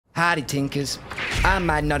Howdy, Tinkers. I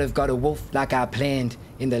might not have got a wolf like I planned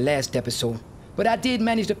in the last episode, but I did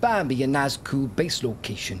manage to find me a nice cool base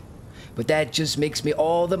location. But that just makes me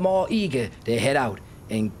all the more eager to head out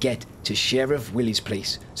and get to Sherriff Willy's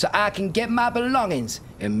place so I can get my belongings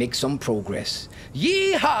and make some progress.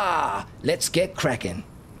 Yeehaw! Let's get cracking.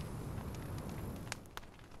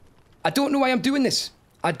 I don't know why I'm doing this.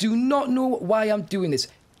 I do not know why I'm doing this.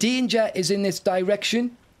 Danger is in this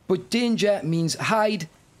direction, but danger means hide,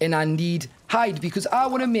 and I need hide because I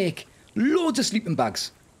want to make loads of sleeping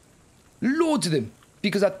bags. Loads of them,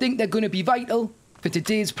 because I think they're going to be vital for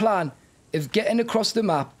today's plan of getting across the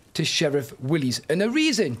map to Sherriff Willy's. And the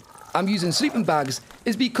reason I'm using sleeping bags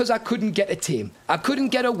is because I couldn't get a tame. I couldn't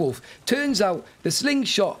get a wolf. Turns out the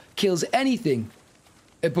slingshot kills anything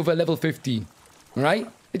above a level 15, right?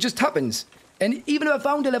 It just happens. And even if I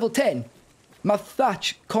found a level 10, my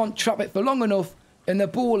thatch can't trap it for long enough, and the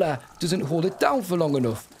bowler doesn't hold it down for long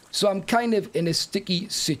enough. So I'm kind of in a sticky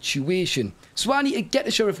situation. So I need to get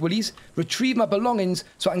to Sherriff Willy's, retrieve my belongings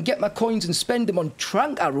so I can get my coins and spend them on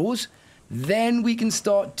trank arrows. Then we can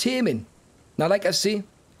start taming. Now, like I say,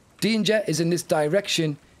 danger is in this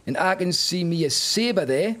direction, and I can see me a saber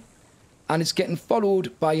there, and it's getting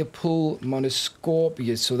followed by a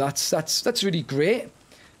pulmonoscorpius. So that's really great.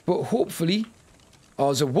 But hopefully, oh,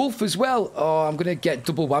 there's a wolf as well. Oh, I'm going to get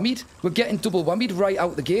double whammied. We're getting double whammied right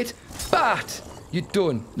out the gate. But you're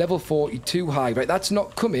done. Level 42 high. Right, that's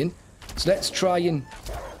not coming. So let's try and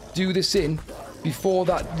do this in before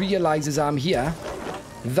that realises I'm here.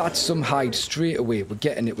 That's some hide straight away. We're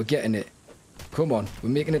getting it. We're getting it. Come on. We're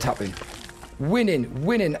making it happen. Winning.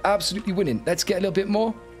 Winning. Absolutely winning. Let's get a little bit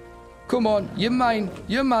more. Come on. You're mine.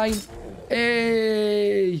 You're mine.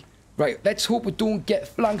 Hey. Right, let's hope we don't get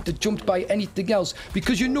flanked or jumped by anything else.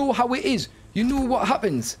 Because you know how it is. You know what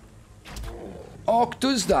happens. Ark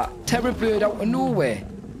does that. Terror bird out of nowhere.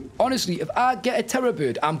 Honestly, if I get a terror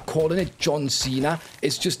bird, I'm calling it John Cena.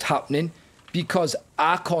 It's just happening. Because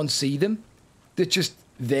I can't see them. They're just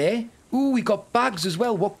there. Ooh, we got bags as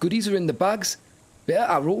well. What goodies are in the bags? Bit of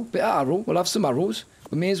arrow. Bit of arrow. We'll have some arrows.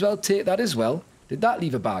 We may as well take that as well. Did that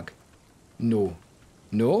leave a bag? No.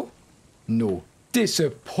 No? No.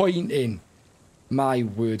 Disappointing. My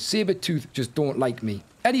word. Sabertooth just don't like me.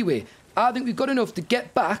 Anyway, I think we've got enough to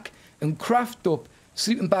get back and craft up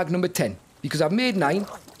sleeping bag number 10. Because I've made 9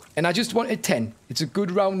 and I just wanted 10. It's a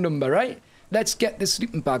good round number, right? Let's get this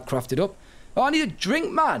sleeping bag crafted up. Oh, I need a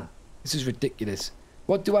drink, man. This is ridiculous.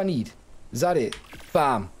 What do I need? Is that it?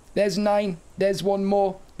 Bam. There's 9. There's one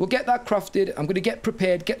more. We'll get that crafted. I'm going to get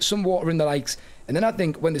prepared, get some water in the likes. And then I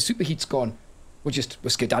think when the superheat's gone, we'll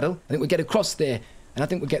skedaddle. I think we'll get across there. And I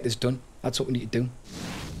think we'll get this done. That's what we need to do.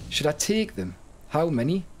 Should I take them? How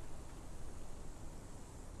many?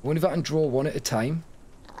 I wonder if I can draw one at a time.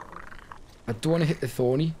 I don't want to hit the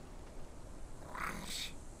thorny.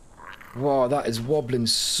 Wow, that is wobbling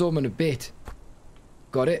some and a bit.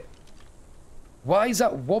 Got it. Why is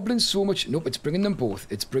that wobbling so much? Nope, it's bringing them both.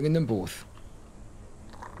 It's bringing them both.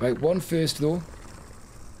 Right, one first though.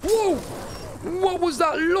 Whoa! What was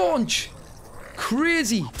that launch?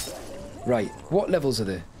 Crazy. Right, what levels are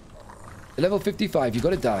there? Level 55, you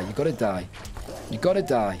gotta die, you gotta die. You gotta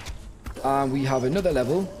die. And we have another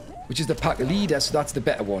level, which is the pack leader, so that's the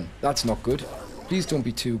better one. That's not good. Please don't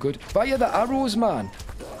be too good. Fire the arrows, man.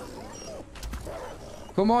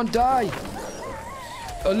 Come on, die.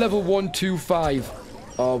 A level 125.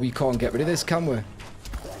 Oh, we can't get rid of this, can we?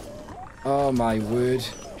 Oh, my word.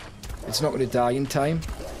 It's not going to die in time.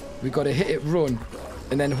 We've got to hit it, run,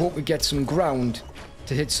 and then hope we get some ground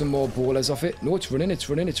to hit some more bowlers off it. No, it's running, it's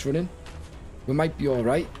running, it's running. We might be all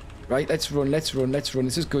right. Right, let's run, let's run, let's run.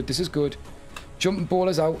 This is good, this is good. Jumping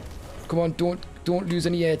bowlers out. Come on, don't lose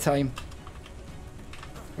any air time.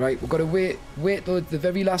 Right, we've got to wait till the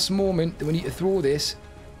very last moment that we need to throw this.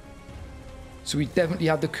 So we definitely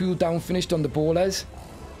have the cooldown finished on the bowlers.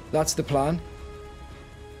 That's the plan.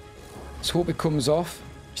 Let's hope it comes off.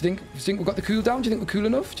 Do you think we've got the cooldown? Do you think we're cool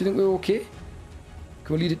enough? Do you think we're okay?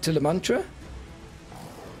 Can we lead it to the mantra?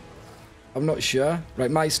 I'm not sure. Right,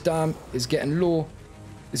 my stam is getting low.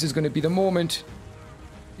 This is going to be the moment.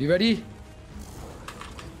 You ready?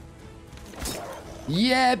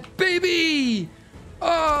 Yeah, baby!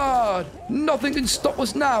 Ah, nothing can stop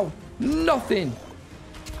us now. Nothing.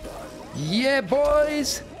 Yeah,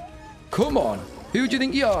 boys. Come on. Who do you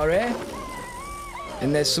think you are, eh?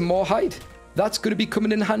 And there's some more hide. That's going to be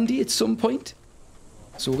coming in handy at some point.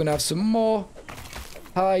 So we're going to have some more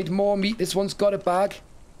hide, more meat. This one's got a bag.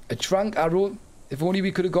 A trank arrow. If only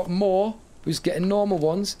we could have got more. We was getting normal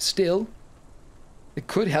ones still. It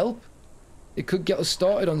could help. It could get us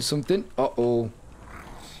started on something. Uh-oh.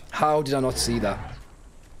 How did I not see that?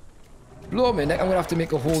 Blow a minute, I'm going to have to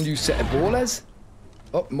make a whole new set of bowlers.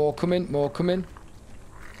 Oh, more coming, more coming.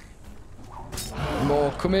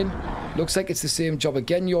 More coming. Looks like it's the same job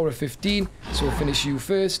again. You're a 15, so we'll finish you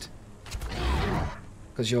first.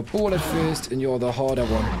 Because you're bowler first, and you're the harder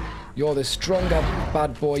one. You're the stronger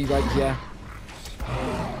bad boy right here.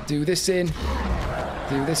 Do this in.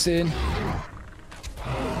 Do this in.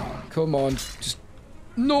 Come on. Just...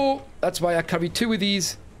 No! That's why I carry 2 of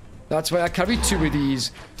these. That's why I carry 2 of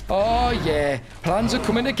these. Oh, yeah. Plans are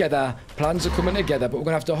coming together. Plans are coming together. But we're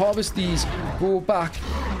going to have to harvest these, go back,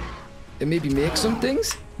 and maybe make some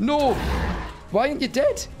things? No! Why aren't you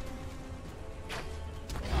dead?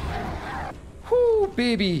 Whoo,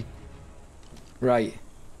 baby. Right.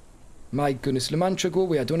 My goodness. Lamantra, go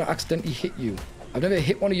away. I don't want to accidentally hit you. I've never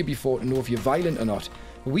hit one of you before to know if you're violent or not.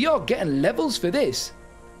 We are getting levels for this.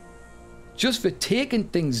 Just for taking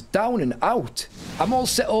things down and out. I'm all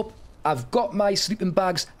set up. I've got my sleeping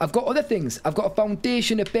bags. I've got other things. I've got a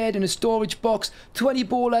foundation, a bed, and a storage box. 20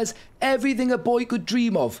 bowlers. Everything a boy could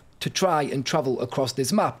dream of to try and travel across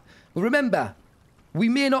this map. But remember, we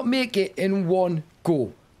may not make it in one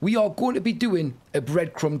go. We are going to be doing a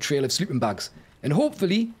breadcrumb trail of sleeping bags. And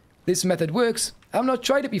hopefully, this method works. I've not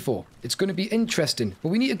tried it before. It's going to be interesting. But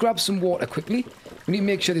we need to grab some water quickly. We need to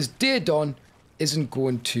make sure this Daedon isn't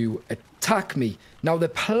going to attack me. Now, the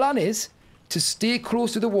plan is to stay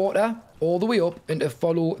close to the water all the way up and to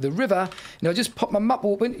follow the river. Now, just pop my map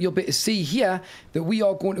open. You'll be able to see here that we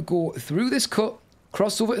are going to go through this cut,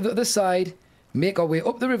 cross over to the other side, make our way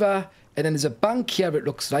up the river, and then there's a bank here, it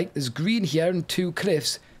looks like. There's green here and 2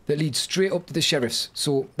 cliffs that lead straight up to the Sherriffs.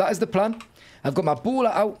 So that is the plan. I've got my bowler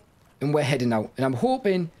out and we're heading out. And I'm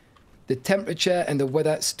hoping the temperature and the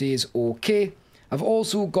weather stays okay. I've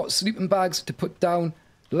also got sleeping bags to put down,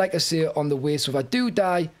 like I say, on the way. So if I do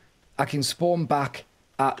die, I can spawn back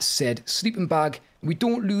at said sleeping bag. We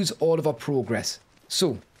don't lose all of our progress.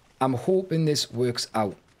 So I'm hoping this works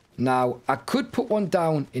out. Now, I could put one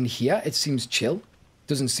down in here. It seems chill.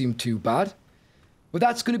 Doesn't seem too bad. But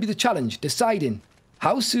that's going to be the challenge. Deciding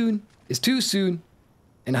how soon is too soon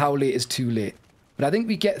and how late is too late. But I think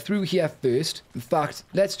we get through here first. In fact,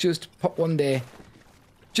 let's just pop one there.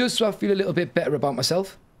 Just so I feel a little bit better about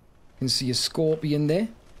myself. You can see a scorpion there.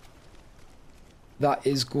 That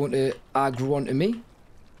is going to aggro onto me.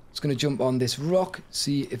 It's going to jump on this rock.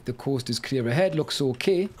 See if the coast is clear ahead. Looks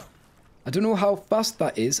okay. I don't know how fast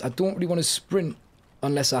that is. I don't really want to sprint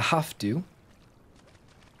unless I have to.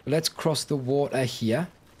 Let's cross the water here.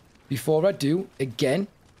 Before I do, again,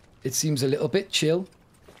 it seems a little bit chill.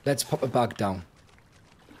 Let's pop a bag down.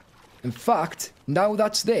 In fact, now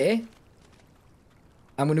that's there,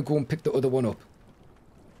 I'm going to go and pick the other one up.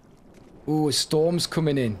 Ooh, a storm's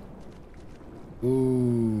coming in.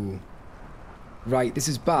 Ooh. Right, this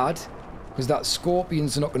is bad. Because that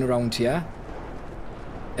scorpion's knocking around here.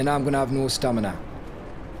 And I'm going to have no stamina.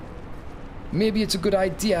 Maybe it's a good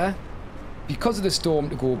idea, because of the storm,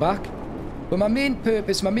 to go back. But my main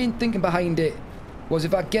purpose, my main thinking behind it, was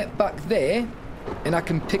if I get back there, and I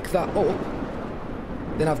can pick that up,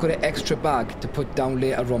 then I've got an extra bag to put down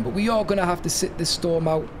later on. But we are going to have to sit this storm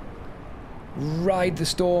out. Ride the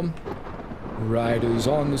storm. Riders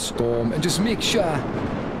on the storm. And just make sure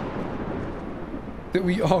that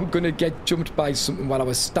we aren't going to get jumped by something while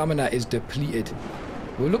our stamina is depleted.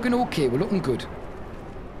 We're looking okay. We're looking good.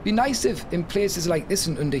 Be nice if in places like this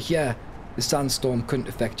and under here, the sandstorm couldn't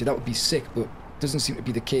affect you. That would be sick, but doesn't seem to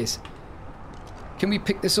be the case. Can we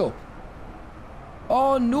pick this up?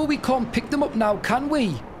 Oh, no, we can't pick them up now, can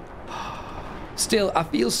we? Still, I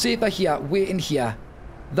feel safer here, waiting here.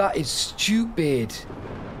 That is stupid.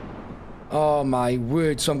 Oh, my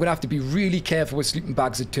word. So I'm going to have to be really careful with sleeping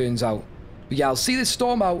bags, it turns out. But yeah, I'll see this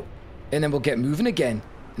storm out, and then we'll get moving again.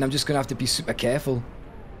 And I'm just going to have to be super careful.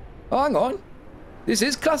 Oh, hang on. This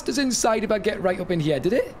is classed as inside if I get right up in here,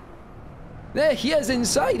 did it? There, here's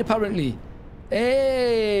inside, apparently.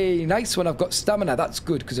 Hey, nice one. I've got stamina. That's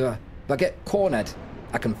good, because if I get cornered,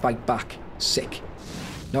 I can fight back. Sick.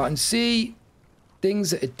 Now, I can see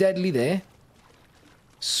things that are deadly there.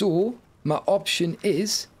 So, my option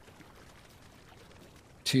is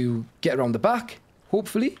to get around the back,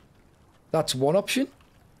 hopefully. That's one option.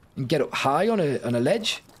 And get up high on a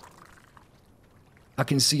ledge. I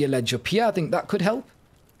can see a ledge up here. I think that could help.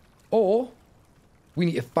 Or, we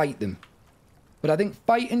need to fight them. But I think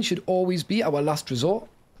fighting should always be our last resort.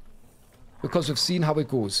 Because we've seen how it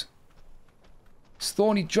goes. There's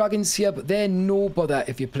thorny dragons here, but they're no bother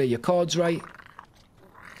if you play your cards right.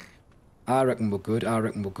 I reckon we're good. I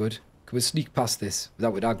reckon we're good. Can we sneak past this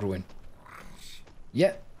without it aggroing?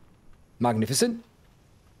 Yeah. Magnificent.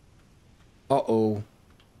 Uh-oh.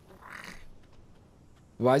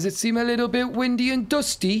 Why does it seem a little bit windy and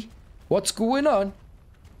dusty? What's going on?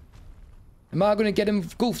 Am I going to get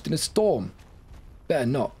engulfed in a storm? Better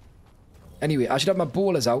not. Anyway, I should have my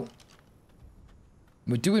bowlers out.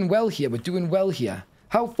 We're doing well here. We're doing well here.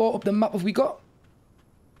 How far up the map have we got?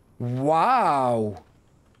 Wow.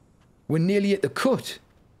 We're nearly at the cut.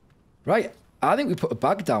 Right. I think we put a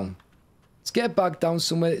bag down. Let's get a bag down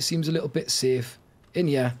somewhere that seems a little bit safe. In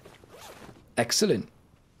here. Excellent.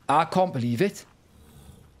 I can't believe it.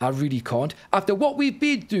 I really can't. After what we've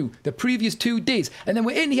been through the previous 2 days. And then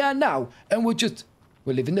we're in here now. And we're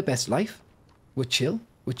living the best life. We're chill.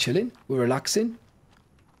 We're chilling. We're relaxing.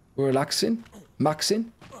 We're relaxing. Maxing.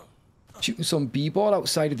 Shooting some b-ball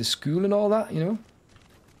outside of the school and all that, you know.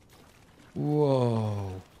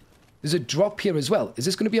 Whoa. There's a drop here as well. Is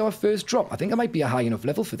this going to be our first drop? I think I might be a high enough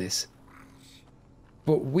level for this.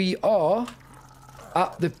 But we are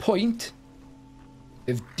at the point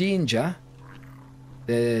of danger.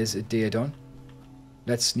 There's a Daedon.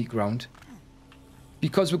 Let's sneak round.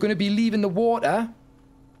 Because we're going to be leaving the water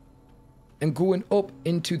and going up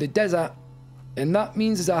into the desert. And that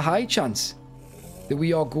means there's a high chance that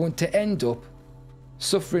we are going to end up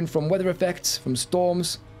suffering from weather effects, from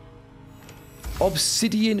storms,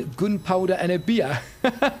 obsidian, gunpowder, and a beer.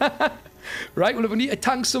 Right, well, if we need to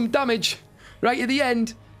tank some damage right at the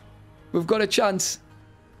end, we've got a chance.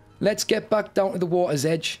 Let's get back down to the water's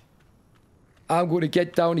edge. I'm going to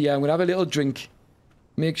get down here. I'm going to have a little drink.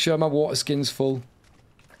 Make sure my water skin's full.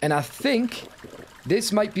 And I think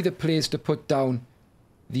this might be the place to put down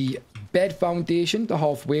the bed foundation, the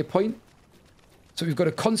halfway point. So we've got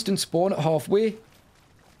a constant spawn at halfway.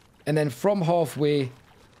 And then from halfway,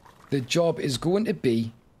 the job is going to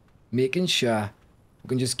be making sure we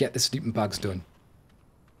can just get the sleeping bags done.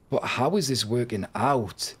 But how is this working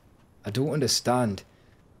out? I don't understand.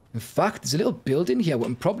 In fact, there's a little building here. We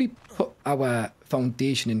can probably put our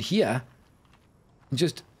foundation in here and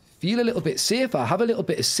just feel a little bit safer. Have a little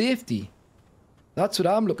bit of safety. That's what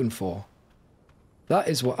I'm looking for. That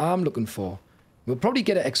is what I'm looking for. We'll probably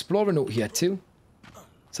get an explorer note here too.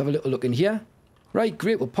 Let's have a little look in here. Right,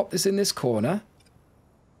 great. We'll pop this in this corner.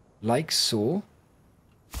 Like so.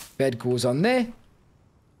 Bed goes on there. And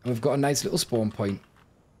we've got a nice little spawn point.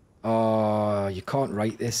 Oh, you can't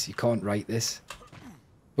write this. You can't write this.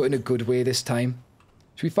 But in a good way this time.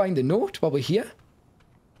 Should we find the note while we're here?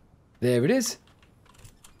 There it is.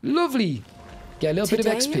 Lovely. Get a little bit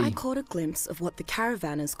of XP. Today I caught a glimpse of what the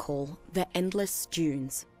caravanners call the endless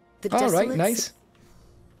dunes. All right, nice.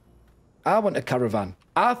 I want a caravan.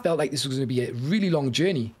 I felt like this was going to be a really long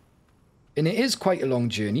journey. And it is quite a long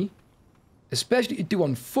journey. Especially to do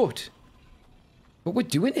on foot. But we're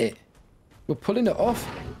doing it. We're pulling it off.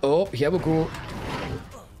 Oh, here we go.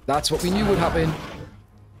 That's what we knew would happen.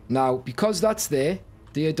 Now, because that's there,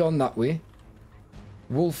 Daedon that way.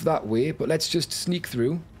 Wolf that way. But let's just sneak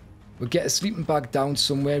through. We'll get a sleeping bag down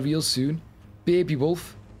somewhere real soon. Baby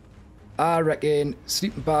wolf. I reckon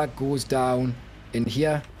sleeping bag goes down in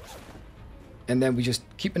here. And then we just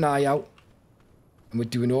keep an eye out. And we're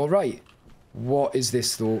doing all right. What is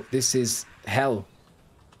this, though? This is hell.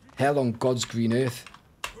 Hell on God's green earth.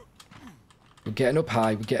 We're getting up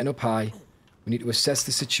high. We're getting up high. We need to assess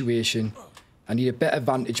the situation. I need a better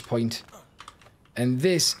vantage point. And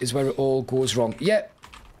this is where it all goes wrong. Yep.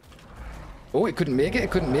 Oh, it couldn't make it.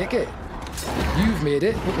 It couldn't make it. You've made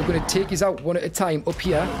it. But we're going to take us out one at a time up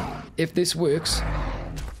here. If this works.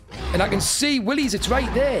 And I can see Willy's. It's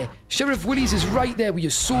right there. Sherriff Willy's is right there. We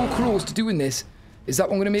are so close to doing this. Is that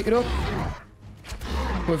one going to make it up?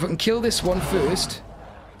 But if I can kill this one first.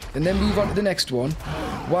 And then move on to the next one.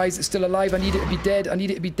 Why is it still alive? I need it to be dead. I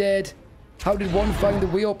need it to be dead. How did one find a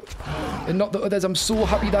way up and not the others? I'm so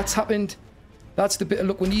happy that's happened. That's the bit of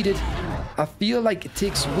luck we needed. I feel like it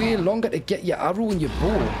takes way longer to get your arrow and your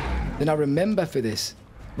bow than I remember for this.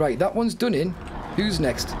 Right, that one's done in. Who's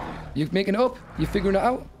next? You making it up? You figuring it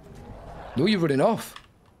out? No, you're running off.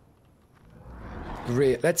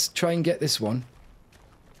 Great. Let's try and get this one.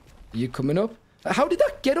 Are you coming up? How did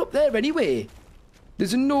that get up there anyway?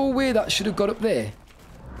 There's no way that should have got up there.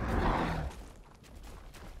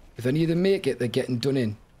 If any of them make it, they're getting done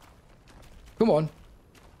in. Come on.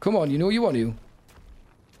 Come on, you know you want to.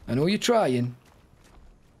 I know you're trying.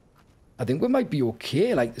 I think we might be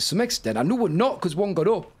okay, like, to some extent. I know we're not, because one got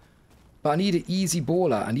up. But I need an easy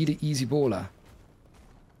bowler. I need an easy bowler.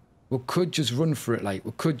 We could just run for it, like.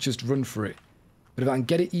 We could just run for it. But if I can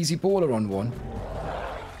get an easy bowler on one.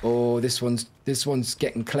 Oh, this one's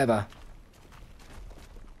getting clever.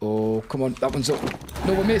 Oh, come on. That one's up.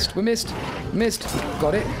 No, we missed. We missed. We missed.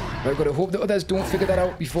 Got it. Right, we've got to hope that others don't figure that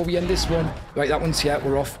out before we end this one. Right, that one's here.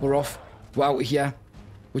 We're off. We're off. We're out of here.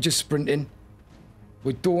 We're just sprinting.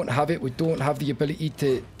 We don't have it. We don't have the ability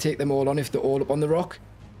to take them all on if they're all up on the rock.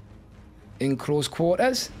 In close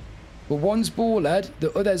quarters. But one's bowlered.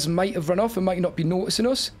 The others might have run off and might not be noticing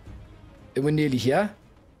us. And we're nearly here.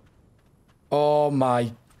 Oh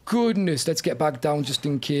my goodness. Let's get back down just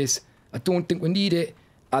in case. I don't think we need it.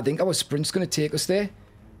 I think our sprint's going to take us there.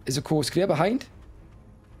 Is a course clear behind?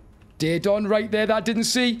 Dead on right there that I didn't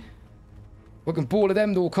see. We can bowler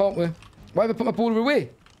them though, can't we? Why have I put my bowler away?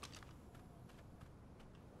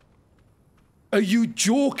 Are you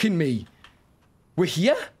joking me? We're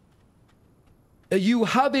here? Are you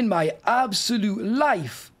having my absolute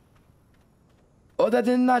life? Other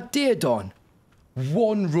than that day, Don,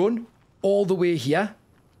 one run all the way here.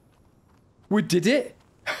 We did it.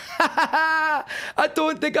 I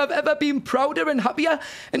don't think I've ever been prouder and happier.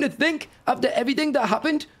 And to think, after everything that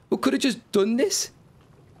happened, we could have just done this.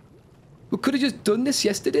 We could have just done this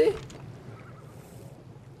yesterday.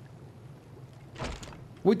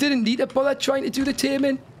 We didn't need to bother trying to do the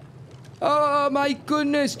taming. Oh my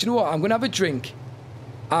goodness. Do you know what? I'm going to have a drink.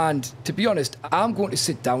 And to be honest, I'm going to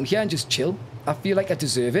sit down here and just chill. I feel like I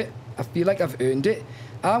deserve it. I feel like I've earned it.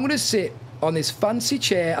 I'm going to sit on this fancy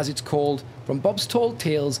chair, as it's called, from Bob's Tall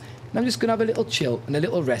Tales. And I'm just going to have a little chill and a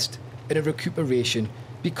little rest and a recuperation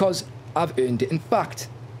because I've earned it. In fact,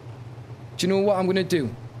 do you know what I'm going to do?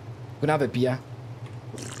 I'm going to have a beer.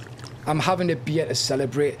 I'm having a beer to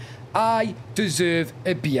celebrate. I deserve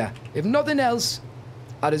a beer. If nothing else,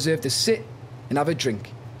 I deserve to sit and have a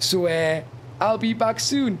drink. So, I'll be back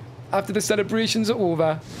soon after the celebrations are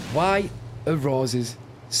over. Why are Rose's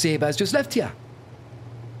sabres just left here?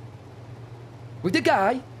 With the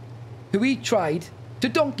guy who we tried to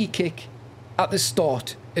donkey kick at the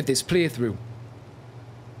start of this playthrough.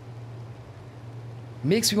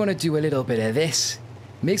 Makes me want to do a little bit of this.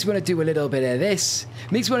 Makes me want to do a little bit of this.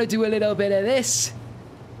 Makes me want to do a little bit of this.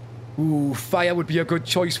 Ooh, fire would be a good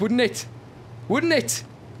choice, wouldn't it? Wouldn't it?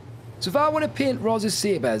 So if I want to paint Rose's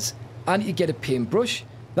sabres, I need to get a paintbrush.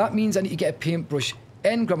 That means I need to get a paintbrush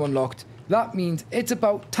engram unlocked. That means it's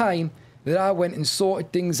about time that I went and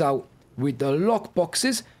sorted things out with the lock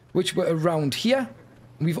boxes, which were around here.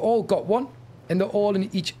 We've all got one, and they're all in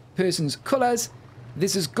each person's colours.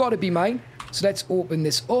 This has got to be mine. So let's open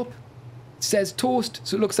this up. It says toast,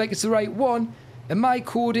 so it looks like it's the right one. And my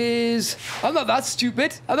code is... I'm not that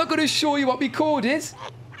stupid. I'm not going to show you what my code is.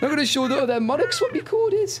 I'm not going to show the other monarchs what my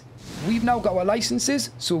code is. We've now got our licenses.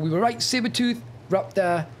 So we were right. Sabertooth,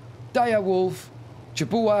 Raptor, Direwolf,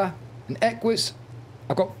 Jaboa, and Equus.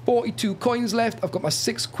 I've got 42 coins left. I've got my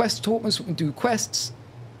 6 quests open so we can do quests.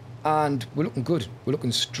 And we're looking good. We're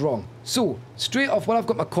looking strong. So, straight off, while I've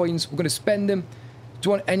got my coins, we're going to spend them.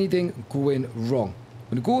 Don't want anything going wrong.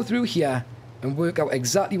 I'm going to go through here and work out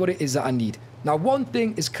exactly what it is that I need. Now, one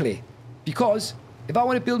thing is clay. Because if I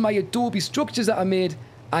want to build my Adobe structures that I made,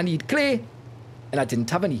 I need clay. And I didn't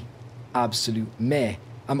have any. Absolute meh.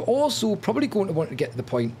 I'm also probably going to want to get to the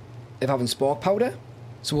point of having spark powder.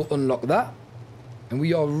 So we'll unlock that. And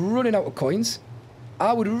we are running out of coins.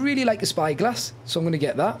 I would really like a spyglass, so I'm going to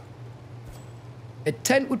get that. A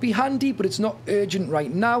tent would be handy, but it's not urgent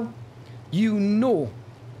right now. You know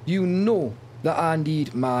that I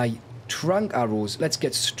need my trank arrows. Let's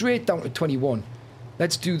get straight down to 21.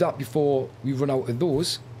 Let's do that before we run out of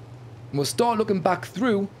those. And we'll start looking back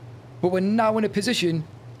through, but we're now in a position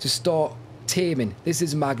to start taming. This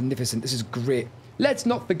is magnificent. This is great. Let's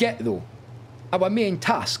not forget, though, our main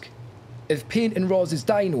task of painting Rose's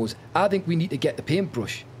dinos. I think we need to get the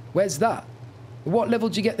paintbrush. Where's that? What level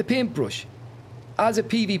do you get the paintbrush? As a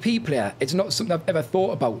PvP player, it's not something I've ever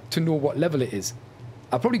thought about to know what level it is.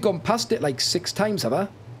 I've probably gone past it like 6 times, have I?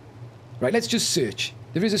 Right, let's just search.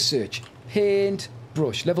 There is a search.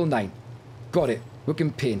 Paintbrush, level 9. Got it. We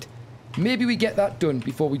can paint. Maybe we get that done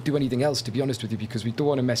before we do anything else, to be honest with you, because we don't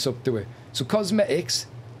want to mess up, do we? So cosmetics,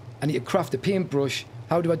 I need to craft a paintbrush.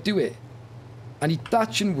 How do I do it? I need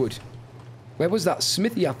thatch and wood. Where was that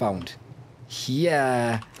smithy I found?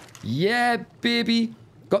 Yeah. Yeah, baby.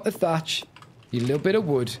 Got the thatch. Need a little bit of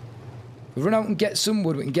wood. We'll run out and get some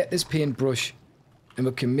wood. We can get this paintbrush. And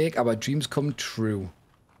we can make our dreams come true.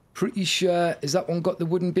 Pretty sure... Has that one got the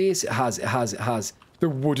wooden base? It has, it has, it has. The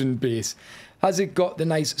wooden base. Has it got the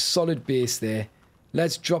nice solid base there?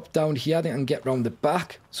 Let's drop down here. I think I can get round the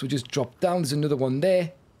back. So we just drop down. There's another one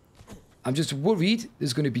there. I'm just worried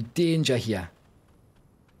there's going to be danger here.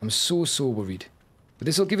 I'm so worried. But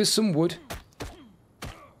this will give us some wood.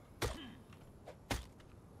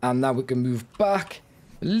 And now we can move back.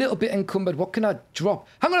 A little bit encumbered. What can I drop?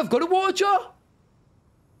 Hang on, I've got a water jar.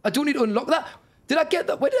 I don't need to unlock that. Did I get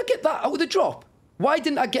that? Where did I get that out of the drop? Why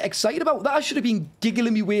didn't I get excited about that? I should have been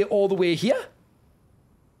giggling me way all the way here.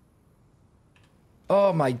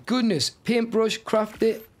 Oh my goodness. Paintbrush, craft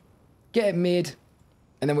it, get it made,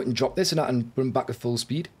 and then we can drop this and I can run back at full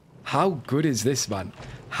speed. How good is this, man?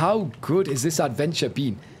 How good has this adventure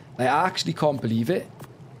been? Like, I actually can't believe it.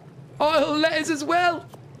 Oh, letters as well.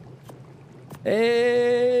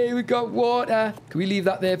 Hey, we got water. Can we leave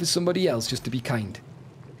that there for somebody else just to be kind?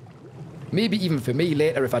 Maybe even for me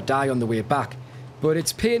later if I die on the way back. But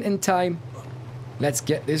it's painting time. Let's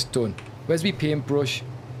get this done. Where's my paintbrush?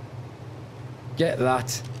 Get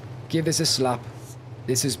that. Give this a slap.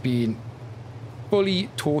 This has been fully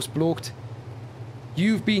toast-bloked.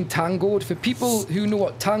 You've been tangoed. For people who know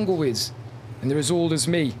what tango is, and they're as old as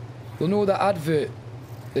me, they'll know that advert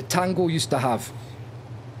that Tango used to have,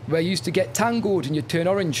 where you used to get tangoed and you turn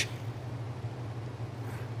orange.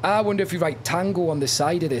 I wonder if we write tango on the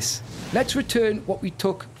side of this. Let's return what we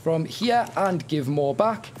took from here and give more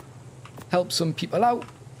back. Help some people out.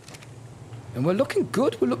 And we're looking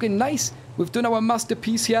good. We're looking nice. We've done our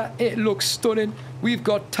masterpiece here. It looks stunning. We've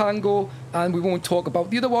got tango, and we won't talk about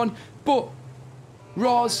the other one. But,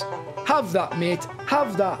 Roz, have that, mate.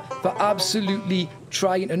 Have that for absolutely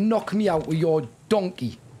trying to knock me out with your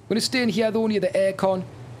donkey. Going to stay in here, though, near the aircon.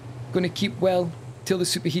 Going to keep well till the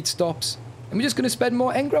superheat stops. And we're just going to spend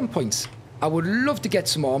more engram points. I would love to get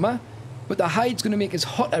some armor, but the hide's going to make us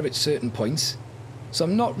hotter at certain points. So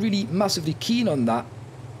I'm not really massively keen on that.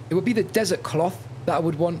 It would be the desert cloth that I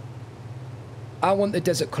would want. I want the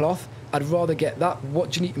desert cloth. I'd rather get that.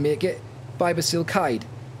 What do you need to make it? Fiber silk hide.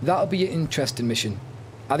 That'll be an interesting mission.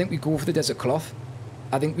 I think we go for the desert cloth.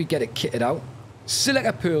 I think we get it kitted out.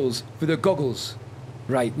 Silica pearls for the goggles.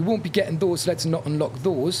 Right, we won't be getting those, so let's not unlock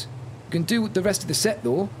those. We can do the rest of the set,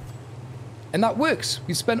 though. And that works.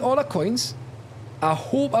 We've spent all our coins. I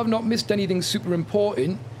hope I've not missed anything super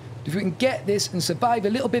important. If we can get this and survive a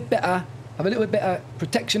little bit better, have a little bit better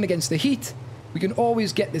protection against the heat, we can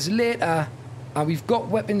always get this later. And we've got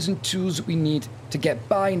weapons and tools that we need to get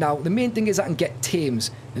by now. The main thing is I can get tames.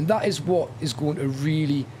 And that is what is going to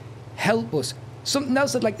really help us. Something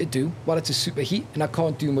else I'd like to do while it's a superheat and I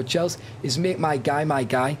can't do much else is make my guy my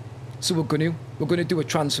guy. So we're going to do a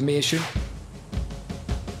transformation.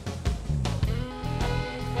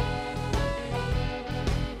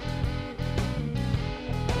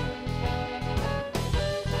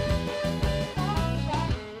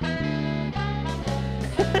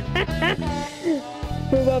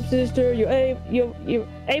 Move up, sister. You're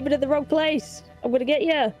aiming at the wrong place. I'm gonna get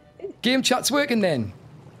you. Game chat's working then.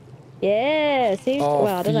 Yeah, seems Oh,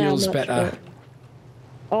 well, I don't know how feels much, better. but...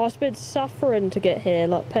 Oh, I've been suffering to get here.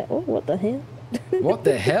 Like, oh, what the hell? What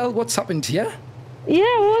the hell? What's happened here? Yeah,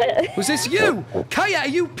 what? Was this you? Kaya, are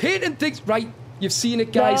you painting things? Right, you've seen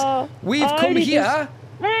it, guys. No, We've come here.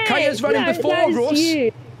 Hey, Kaya's running before us.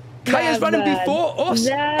 You. Kaya's Nah, running man. before us.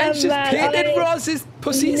 Nah, And she's man, painted Roz's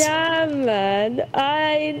pussies. Nah,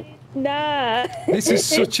 man. Nah. This is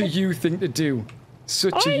such a you thing to do.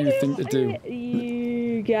 Such a you thing to do.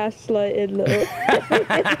 You gaslighted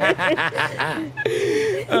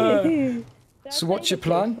little. So what's your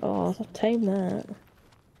plan? Oh, I'll tame that.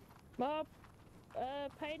 Mob,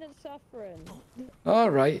 pain and suffering.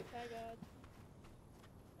 All right.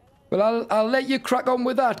 Well, I'll let you crack on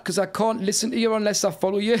with that because I can't listen to you unless I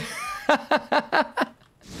follow you. I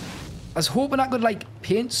was hoping I could like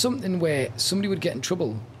paint something where somebody would get in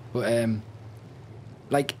trouble, but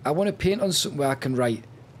like I want to paint on something where I can write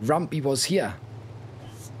Rampy was here.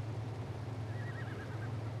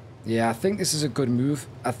 Yeah, I think this is a good move.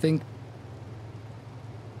 I think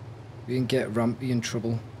we can get Rampy in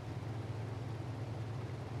trouble.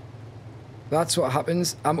 That's what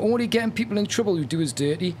happens. I'm only getting people in trouble who do us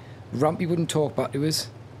dirty. Rampy wouldn't talk back to us.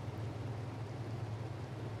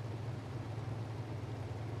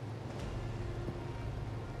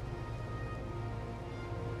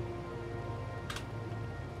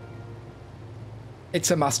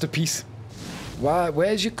 It's a masterpiece. Why?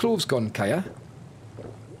 Where's your clothes gone, Kaya?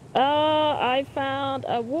 I found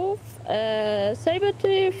a wolf, a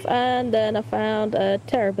saber-tooth, and then I found a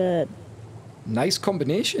terrorbird. Nice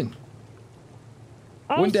combination.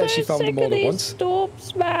 I'm One day so she found sick them all of at these once.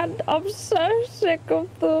 storms, man. I'm so sick of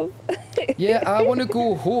them. Yeah, I want to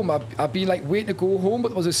go home. I've been like waiting to go home, but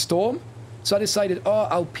there was a storm. So I decided, oh,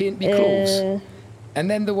 I'll paint me clothes. And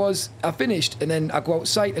then I finished, and then I go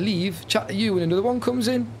outside to leave, chat to you, and another one comes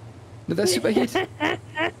in. Another superheat.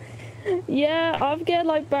 Yeah, I've get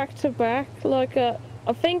like back to back. Like, I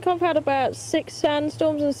think I've had about 6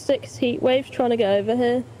 sandstorms and 6 heat waves trying to get over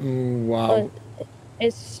here. Oh, wow. But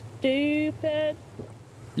it's stupid.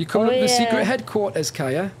 You coming up to the secret headquarters,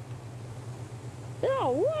 Kaya?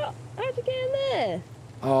 Oh, what? How'd you get in there?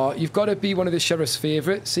 Oh, you've got to be one of the sheriff's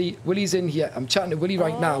favourites. See, Willy's in here. I'm chatting to Willy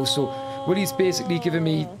right now, so Willy's basically giving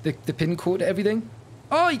me the pin code to everything.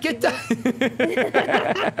 Oh, you get that?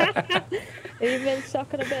 Have you been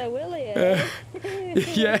sucking a bit of Willy, eh?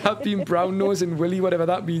 Yeah, I've been brown nosing Willy, whatever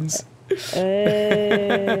that means.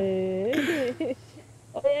 Hey.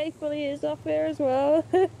 Oh, yeah, Willy is up there as well.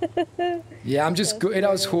 Yeah, I'm just gutted.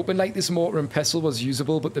 I was hoping like this mortar and pestle was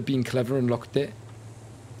usable, but they've been clever and locked it.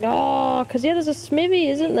 Oh, because yeah, there's a smithy,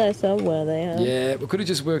 isn't there, somewhere they have? Yeah, we could have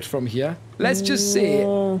just worked from here. Let's just say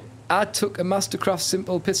I took a Mastercraft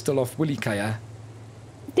simple pistol off Willy, Kaya.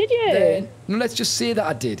 Did you? Then, no, let's just say that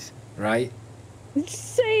I did, right?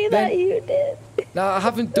 Say that you did. No, I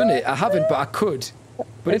haven't done it. I haven't, but I could.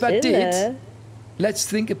 But if I did, let's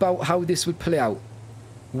think about how this would play out.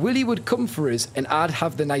 Willy would come for us, and I'd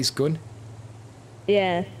have the nice gun.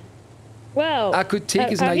 Yeah. Well, I could take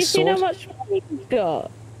his nice sword. Have you seen how much money he's got?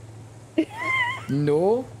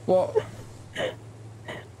 No. What?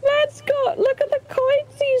 Man's got. Look at the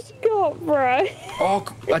coins he's got, bro. Oh,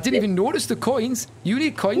 I didn't even notice the coins. You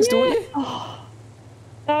need coins, don't you?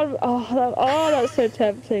 That's so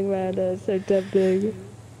tempting, man. That's so tempting.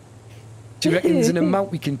 Do you reckon there's an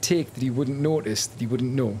amount we can take that he wouldn't notice, that he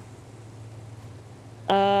wouldn't know?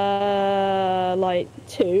 Like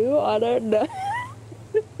 2? I don't know.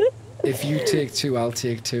 If you take 2, I'll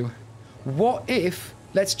take 2. What if,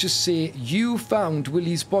 let's just say, you found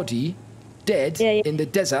Willy's body dead in the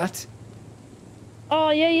desert? Oh,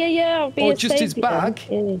 yeah. Or just his bag?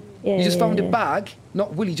 Yeah, you just found a bag,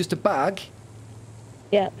 not Willy, just a bag.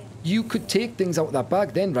 Yeah. You could take things out of that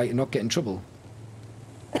bag then, right, and not get in trouble.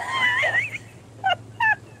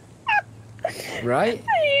 Right?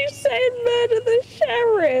 Are you saying murder the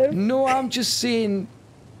sheriff? No, I'm just saying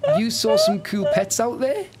you saw some cool pets out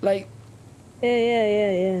there. Like...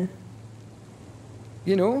 Yeah.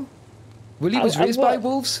 You know? Willy was raised by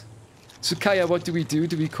wolves. So, Kaya, what do we do?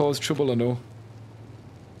 Do we cause trouble or no?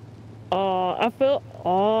 I feel...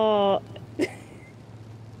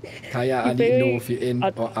 Kaya, I need to know if you're in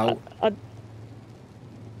or out.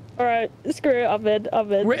 Alright, screw it, I'm in.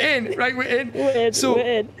 We're in, right, we're in. We're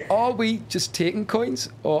in. Are we just taking coins,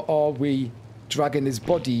 or are we dragging his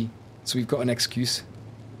body so we've got an excuse?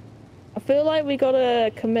 I feel like we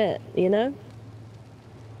gotta commit, you know?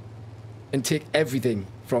 And take everything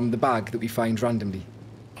from the bag that we find randomly.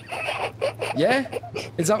 Yeah?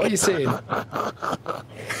 Is that what you're saying?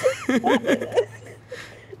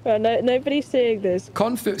 Right, nobody's saying this.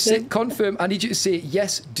 Confirm. I need you to say,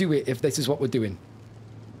 yes, do it, if this is what we're doing.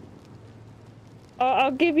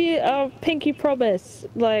 I'll give you a pinky promise,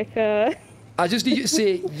 like, I just need you to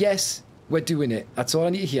say, yes, we're doing it. That's all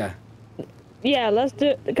I need to hear. Yeah, let's do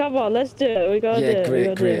it. Come on, let's do it. We gotta do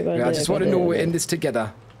it. Great. I just want to know we're in this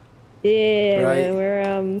together. Yeah, right?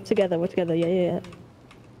 we're together. We're together. Yeah.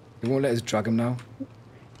 They won't let us drag him now.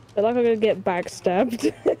 I feel like I'm gonna get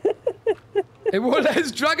backstabbed. It won't let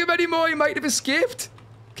us drag him anymore. He might have escaped.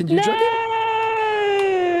 Can you drag him?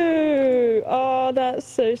 Oh, that's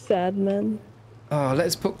so sad, man. Oh, let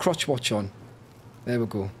us put crotch watch on. There we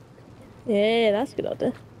go. Yeah, that's a good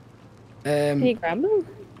idea. Can you grab him?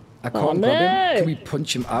 I can't grab him. Can we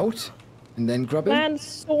punch him out and then grab him? Man's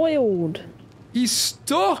soiled. He's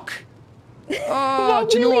stuck. Oh,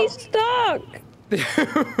 do you know what? He's stuck.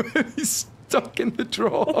 He's stuck in the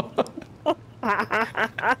drawer.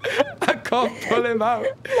 I can't pull him out.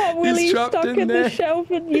 He's trapped stuck in the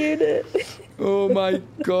shelving unit. Oh my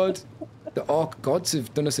god. The Ark gods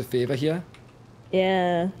have done us a favour here.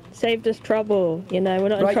 Yeah, saved us trouble. You know, we're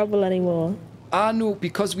not in trouble anymore. I know,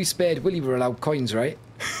 because we spared Willy, we're allowed coins, right?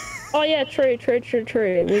 Oh yeah, true. We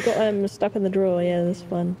got stuck in the drawer. Yeah, that's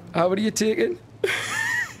fun. How many are you taking?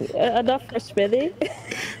 Enough for a smithy.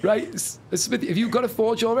 Right, a smithy. Have you got a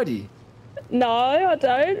forge already? No, I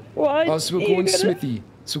don't. Why? Oh, so we're going smithy.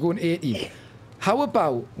 So we're going 18. How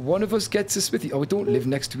about one of us gets a smithy? Oh, we don't live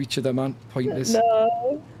next to each other, man. Pointless.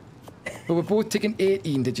 No. But we're both taking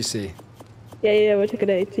 18, did you say? Yeah, we're taking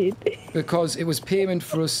 18. Because it was payment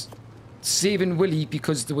for us saving Willy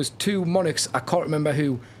because there was 2 monarchs, I can't remember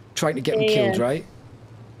who, trying to get him killed, right?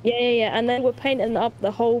 Yeah. And then we're painting up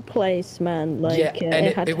the whole place, man. Like,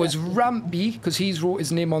 and it was Rampy, because he's wrote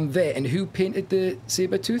his name on there. And who painted the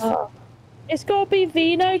saber tooth? It's got to be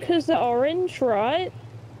Vino, because they're orange, right?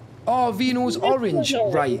 Oh, Vino's orange,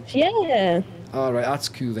 right. Yeah. All right, that's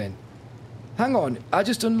cool then. Hang on, I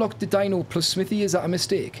just unlocked the Dino plus Smithy. Is that a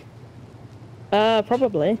mistake?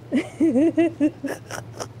 Probably.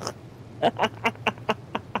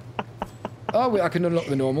 Oh, wait, I can unlock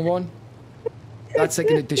the normal one. That's like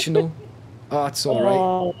an additional. Oh, that's all right.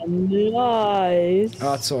 Oh, nice.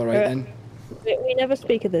 Oh, that's all right then. We never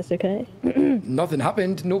speak of this, okay? Nothing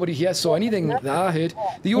happened. Nobody here saw anything that I heard.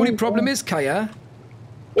 The only problem is, Kaya.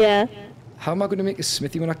 Yeah. How am I going to make a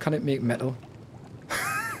smithy when I can't make metal?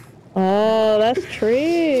 Oh, that's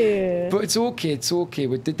true. But it's okay, it's okay.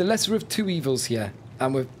 We did the lesser of two evils here.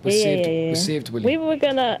 And we saved Willy. We were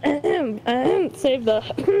gonna save the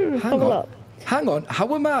Hang on,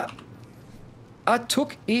 how am I? I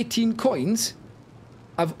took 18 coins.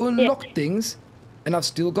 I've unlocked things, and I've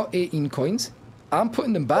still got 18 coins. I'm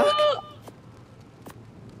putting them back.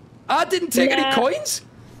 I didn't take any coins.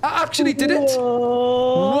 I actually didn't.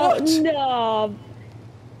 What? No.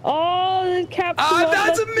 Oh, the capture. Ah,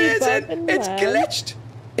 that's amazing. It's glitched.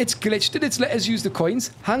 It's glitched, and it's let us use the coins.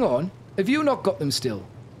 Hang on. Have you not got them still?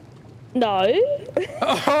 No.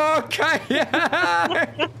 Okay.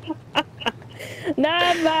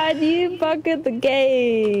 Nah, man, you bugged the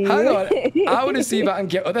game. Hang on. I want to see if I can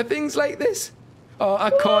get other things like this. Oh, I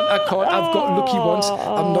can't. I've got lucky once.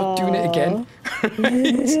 I'm not doing it again.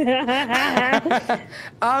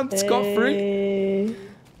 I'm scot-free.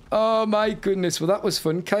 Oh, my goodness. Well, that was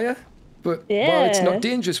fun, Kaya. But while it's not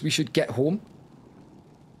dangerous, we should get home.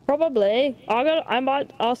 Probably. I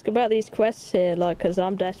might ask about these quests here, like, because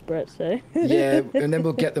I'm desperate, so. Yeah, and then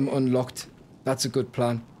we'll get them unlocked. That's a good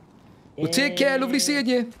plan. Well, take care. Lovely seeing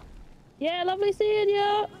you. Yeah, lovely seeing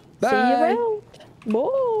you. Bye. See you around.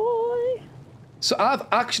 Bye. So I've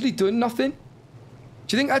actually done nothing.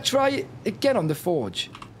 Do you think I'd try it again on the forge?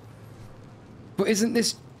 But isn't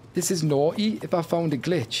this is naughty if I found a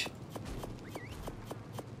glitch?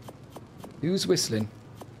 Who's whistling?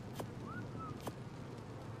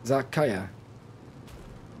 Is that Kaya?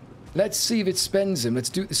 Let's see if it spends him. Let's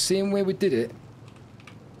do it the same way we did it.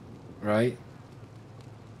 Right.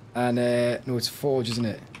 And, no, it's Forge, isn't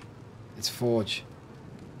it? It's Forge.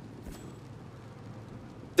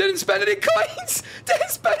 Didn't spend any coins! Didn't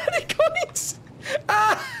spend any coins!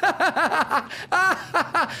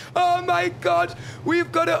 Oh my god!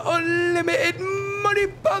 We've got an unlimited money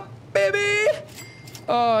pump, baby!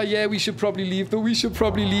 Oh, yeah, we should probably leave, though. We should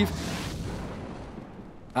probably leave.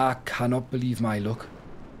 I cannot believe my luck.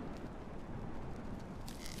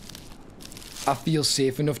 I feel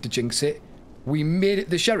safe enough to jinx it. We made it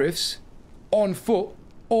the Sheriffs on foot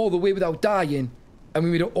all the way without dying, and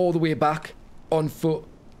we made it all the way back on foot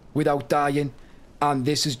without dying, and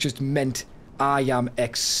this has just meant I am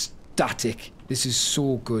ecstatic. This is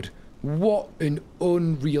so good. What an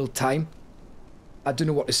unreal time. I don't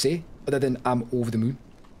know what to say other than I'm over the moon.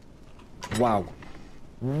 Wow.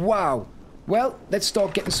 Wow. Well, let's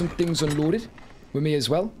start getting some things unloaded. We may as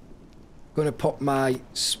well. Gonna pop my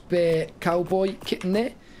spare cowboy kit in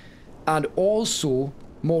there. And also,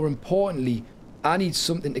 more importantly, I need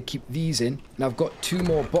something to keep these in. And I've got 2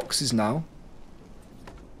 more boxes now.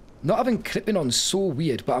 Not having clipping on so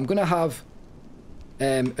weird, but I'm gonna have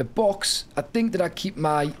a box. I think that I keep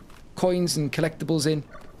my coins and collectibles in.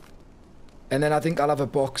 And then I think I'll have a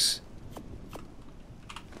box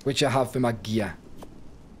which I have for my gear.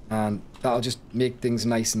 And that'll just make things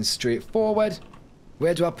nice and straightforward.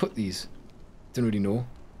 Where do I put these? Don't really know.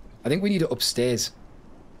 I think we need it upstairs.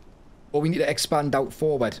 Or we need to expand out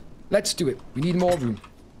forward. Let's do it. We need more room.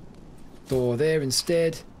 Door there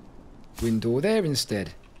instead. Window there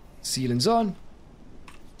instead. Ceiling's on.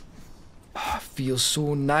 Oh, feels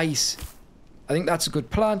so nice. I think that's a good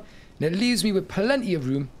plan. And it leaves me with plenty of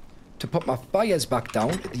room to put my fires back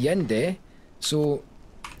down at the end there. So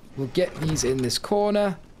we'll get these in this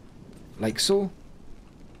corner. Like so.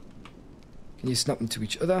 Can you snap them to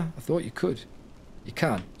each other? I thought you could. You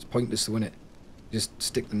can. It's pointless though, isn't it? Just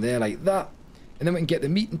stick them there like that. And then we can get the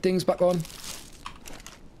meat and things back on.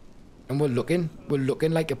 And we're looking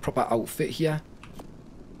like a proper outfit here.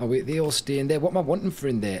 Oh wait, they all stay in there. What am I wanting for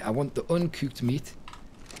in there? I want the uncooked meat.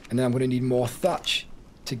 And then I'm going to need more thatch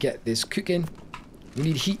to get this cooking. We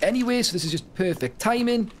need heat anyway, so this is just perfect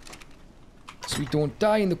timing. So we don't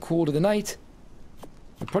die in the cold of the night.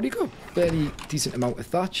 We've probably got a fairly decent amount of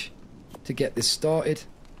thatch to get this started.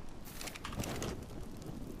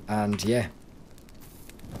 And yeah.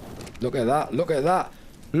 Look at that, look at that.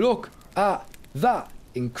 Look at that.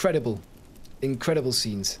 Incredible. Incredible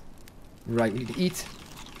scenes. Right, we need to eat.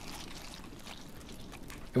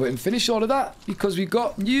 And we can finish all of that because we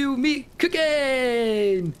got new meat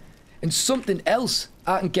cooking. And something else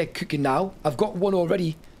I can get cooking now. I've got one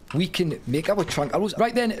already. We can make our trunk arrows.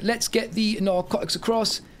 Right then, let's get the narcotics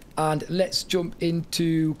across. And let's jump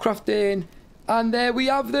into crafting. And there we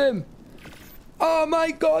have them. Oh my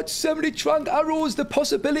god, 70 trunk arrows. The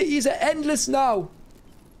possibilities are endless now.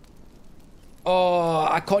 Oh,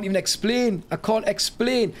 I can't even explain. I can't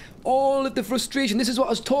explain all of the frustration. This is what I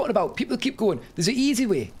was talking about. People keep going, there's an easy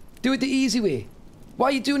way. Do it the easy way. Why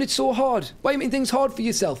are you doing it so hard? Why are you making things hard for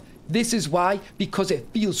yourself? This is why. Because it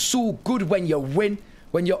feels so good when you win.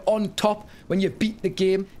 when you're on top, when you beat the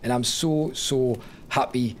game, and I'm so, so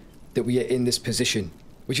happy that we are in this position,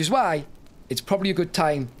 which is why it's probably a good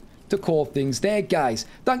time to call things there, guys.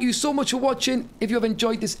 Thank you so much for watching. If you have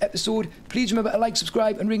enjoyed this episode, please remember to like,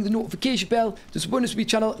 subscribe, and ring the notification bell to support this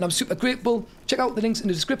channel, and I'm super grateful. Check out the links in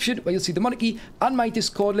the description where you'll see the Monarchy and my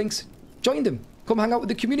Discord links. Join them. Come hang out with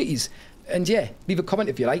the communities. And yeah, leave a comment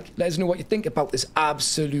if you like. Let us know what you think about this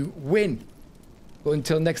absolute win. But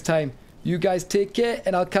until next time, you guys take care,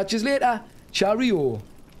 and I'll catch you later. Cheerio.